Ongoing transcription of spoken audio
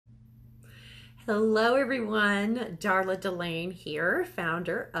Hello, everyone. Darla Delane here,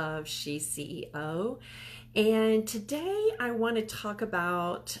 founder of She CEO. And today I want to talk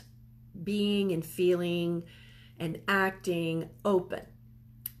about being and feeling and acting open,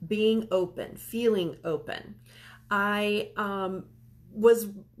 being open, feeling open. I was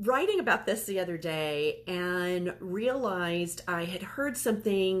writing about this the other day and realized I had heard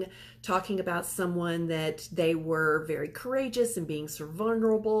something talking about someone that they were very courageous and being so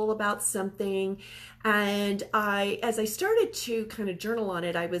vulnerable about something. And as I started to kind of journal on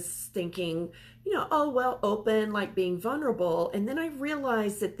it, I was thinking, oh, well, open, like being vulnerable. And then I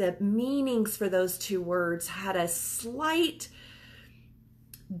realized that the meanings for those two words had a slight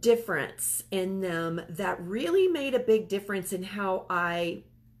difference in them that really made a big difference in how I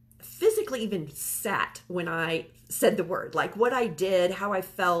physically even sat when I said the word, like what I did, how I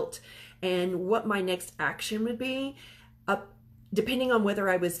felt, and what my next action would be, depending on whether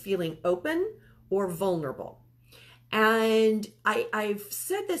I was feeling open or vulnerable. And I've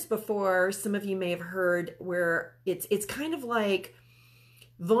said this before, some of you may have heard, where it's kind of like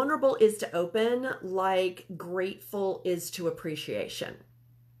vulnerable is to open, like grateful is to appreciation.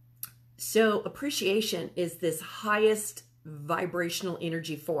 So appreciation is this highest vibrational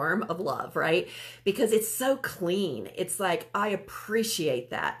energy form of love, right? Because it's so clean. It's like, I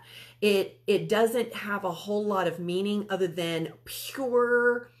appreciate that. It doesn't have a whole lot of meaning other than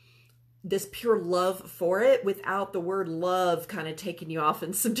this pure love for it, without the word love kind of taking you off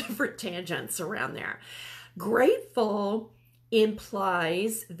in some different tangents around there. Grateful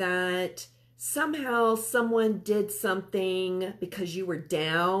implies that somehow someone did something because you were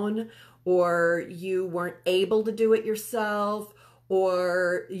down, or you weren't able to do it yourself,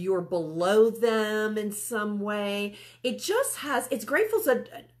 or you're below them in some way. It's grateful's an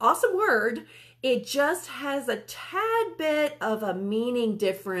awesome word. It just has a tad bit of a meaning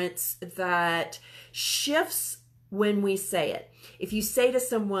difference that shifts when we say it. If you say to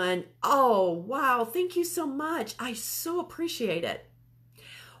someone, oh, wow, thank you so much, I so appreciate it.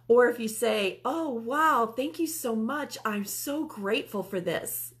 Or if you say, oh, wow, thank you so much, I'm so grateful for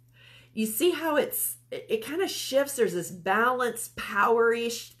this. You see how it kind of shifts. There's this balance,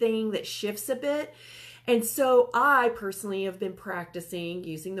 power-ish thing that shifts a bit. And so I personally have been practicing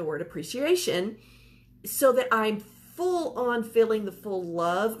using the word appreciation so that I'm full on feeling the full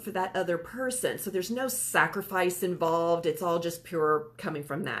love for that other person. So there's no sacrifice involved. It's all just pure coming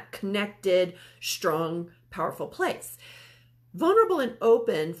from that connected, strong, powerful place. Vulnerable and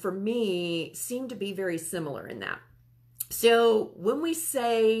open for me seem to be very similar in that. So when we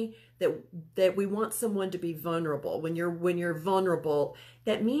say that we want someone to be vulnerable, when you're vulnerable,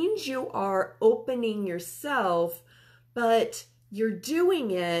 that means you are opening yourself, but you're doing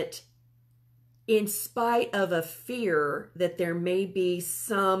it in spite of a fear that there may be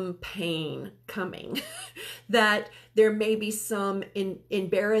some pain coming, that there may be some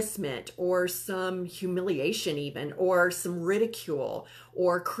embarrassment or some humiliation even, or some ridicule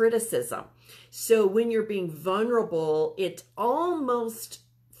or criticism. So when you're being vulnerable, it almost,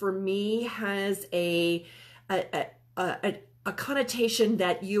 for me, has a connotation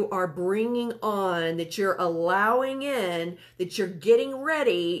that you are bringing on, that you're allowing in, that you're getting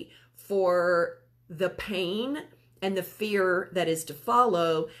ready for the pain and the fear that is to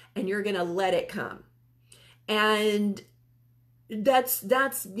follow, and you're going to let it come. And that's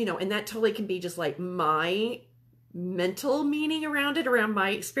and that totally can be just like my mental meaning around it, around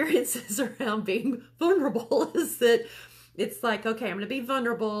my experiences around being vulnerable, is that it's like, okay, I'm going to be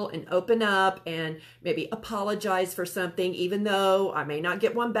vulnerable and open up and maybe apologize for something, even though I may not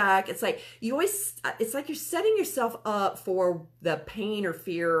get one back. It's like it's like you're setting yourself up for the pain or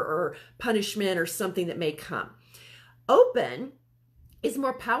fear or punishment or something that may come. Open is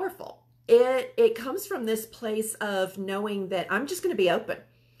more powerful. It comes from this place of knowing that I'm just going to be open.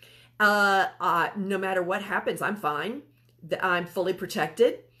 No matter what happens, I'm fine. I'm fully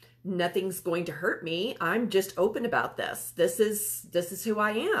protected. Nothing's going to hurt me. I'm just open about this. This is who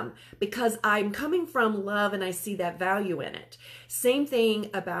I am, because I'm coming from love and I see that value in it. Same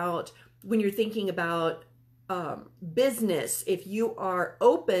thing about when you're thinking about business. If you are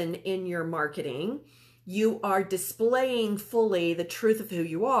open in your marketing, you are displaying fully the truth of who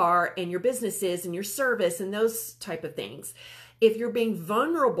you are and your business is and your service and those type of things. If you're being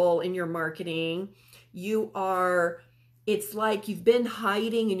vulnerable in your marketing, it's like you've been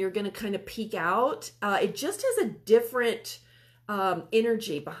hiding and you're going to kind of peek out. It just has a different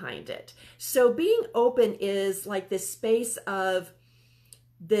energy behind it. So being open is like this space of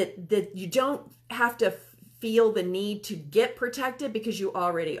that you don't have to feel the need to get protected, because you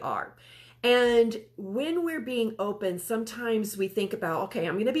already are. And when we're being open, sometimes we think about, okay,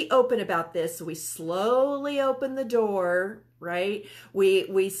 I'm going to be open about this. So we slowly open the door, right?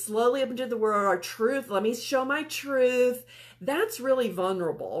 We slowly open to the world, our truth. Let me show my truth. That's really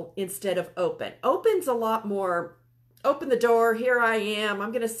vulnerable instead of open. Open's a lot more, open the door, here I am, I'm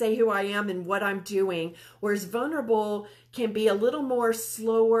going to say who I am and what I'm doing. Whereas vulnerable can be a little more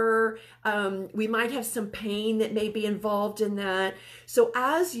slower. We might have some pain that may be involved in that. So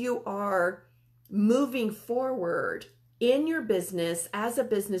as you are moving forward in your business as a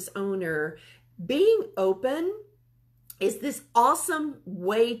business owner, being open is this awesome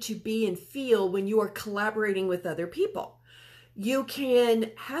way to be and feel when you are collaborating with other people. You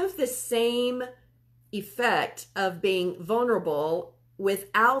can have the same effect of being vulnerable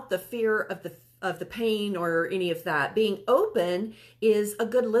without the fear of the pain or any of that. Being open is a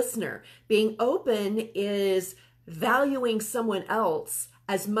good listener. Being open is valuing someone else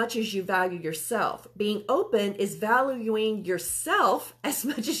as much as you value yourself. Being open is valuing yourself as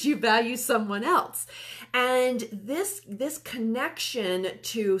much as you value someone else. And this connection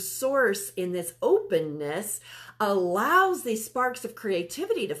to source in this openness allows these sparks of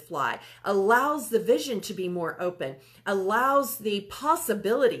creativity to fly, allows the vision to be more open, allows the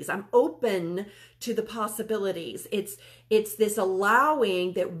possibilities. I'm open to the possibilities. It's this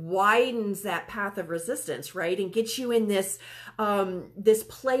allowing that widens that path of resistance, right? And gets you in this this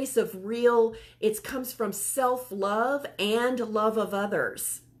place of real, it comes from self-love and love of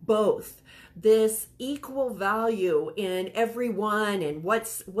others, both. This equal value in everyone and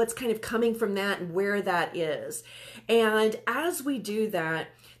what's kind of coming from that and where that is. And as we do that,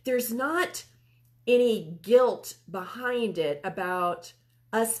 there's not any guilt behind it about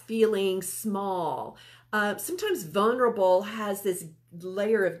us feeling small. Sometimes vulnerable has this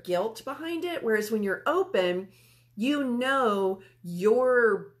layer of guilt behind it, whereas when you're open, you know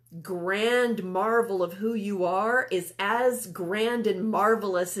your grand marvel of who you are is as grand and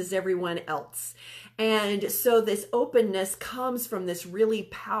marvelous as everyone else. And so this openness comes from this really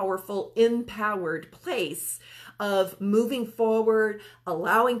powerful, empowered place of moving forward,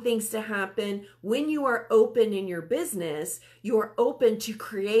 allowing things to happen. When you are open in your business, you are open to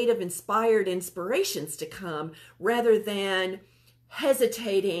creative, inspired inspirations to come rather than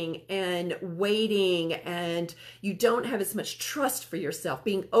hesitating and waiting, and you don't have as much trust for yourself.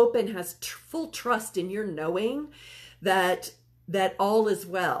 Being open has full trust in your knowing that all is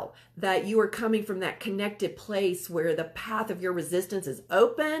well, that you are coming from that connected place where the path of your resistance is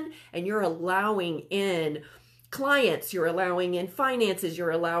open and you're allowing in clients, you're allowing in finances,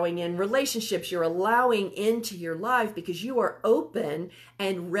 you're allowing in relationships, you're allowing into your life because you are open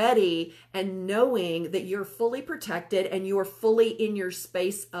and ready and knowing that you're fully protected and you are fully in your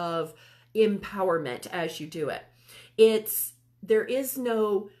space of empowerment as you do it. There is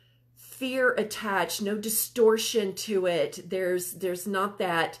no fear attached, no distortion to it. There's not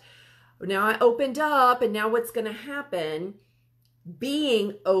that, now I opened up and now what's going to happen.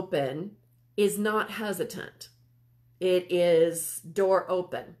 Being open is not hesitant. It is door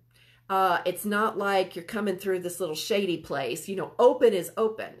open. It's not like you're coming through this little shady place. You know, open is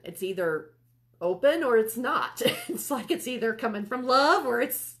open. It's either open or it's not. It's like it's either coming from love or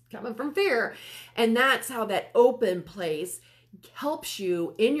it's coming from fear. And that's how that open place helps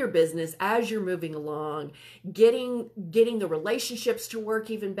you in your business as you're moving along, getting the relationships to work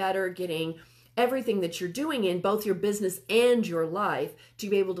even better, getting everything that you're doing in both your business and your life to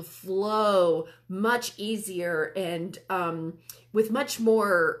be able to flow much easier and with much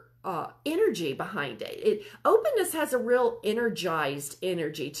more energy behind it. Openness has a real energized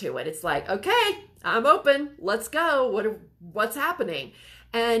energy to it. It's like, okay, I'm open. Let's go. What's happening?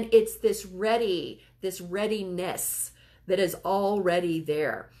 And it's this readiness that is already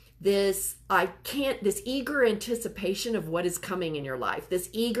there. This eager anticipation of what is coming in your life, this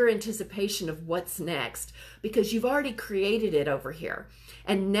eager anticipation of what's next, because you've already created it over here.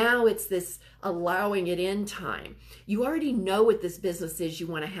 And now it's this allowing it in time. You already know what this business is you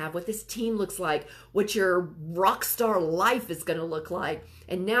want to have, what this team looks like, what your rock star life is going to look like.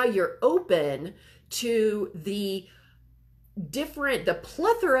 And now you're open to the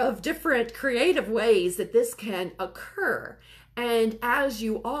plethora of different creative ways that this can occur. And as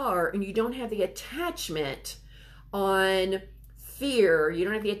you are, and you don't have the attachment on fear, you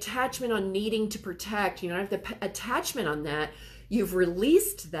don't have the attachment on needing to protect, you don't have the attachment on that, you've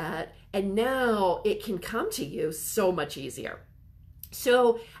released that, and now it can come to you so much easier.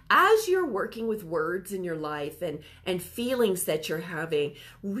 So as you're working with words in your life and feelings that you're having,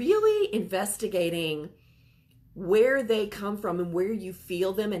 really investigating where they come from and where you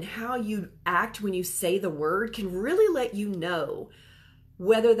feel them and how you act when you say the word can really let you know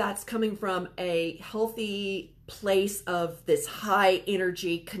whether that's coming from a healthy place of this high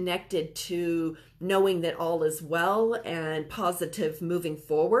energy connected to knowing that all is well and positive moving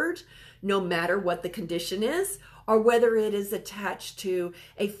forward, no matter what the condition is, or whether it is attached to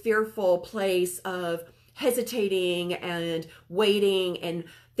a fearful place of hesitating and waiting and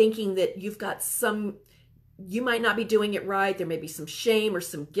thinking that you might not be doing it right. There may be some shame or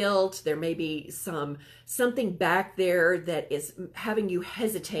some guilt. There may be something back there that is having you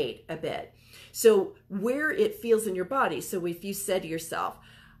hesitate a bit. So where it feels in your body. So if you said to yourself,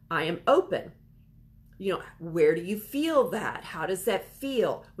 I am open, where do you feel that? How does that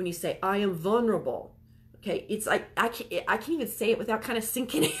feel when you say, I am vulnerable? Okay, it's like, I can't even say it without kind of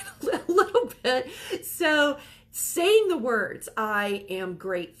sinking in a little bit. So saying the words, I am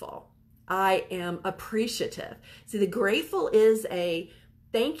grateful, I am appreciative. See, the grateful is a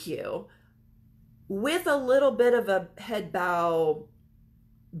thank you with a little bit of a head bow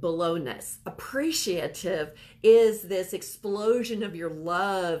belowness. Appreciative is this explosion of your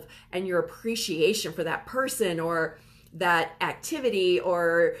love and your appreciation for that person or that activity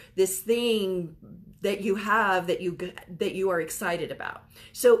or this thing that you have that you are excited about.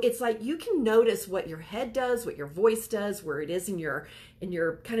 So it's like you can notice what your head does, what your voice does, where it is in your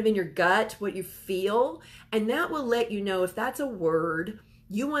kind of in your gut, what you feel, and that will let you know if that's a word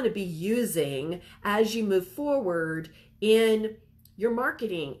you want to be using as you move forward in your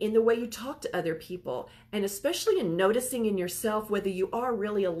marketing, in the way you talk to other people, and especially in noticing in yourself whether you are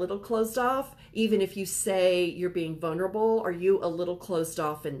really a little closed off. Even if you say you're being vulnerable, are you a little closed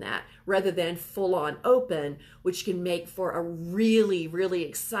off in that rather than full on open, which can make for a really, really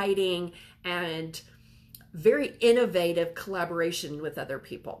exciting and very innovative collaboration with other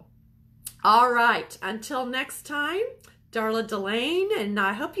people. All right, until next time, Darla Delane, and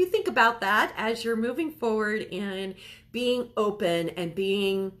I hope you think about that as you're moving forward in being open and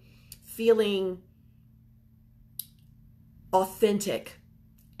feeling authentic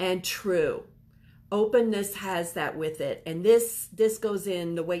and true. Openness has that with it, and this goes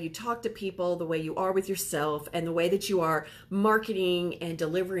in the way you talk to people, the way you are with yourself, and the way that you are marketing and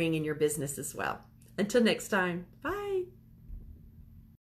delivering in your business as well. Until next time, bye.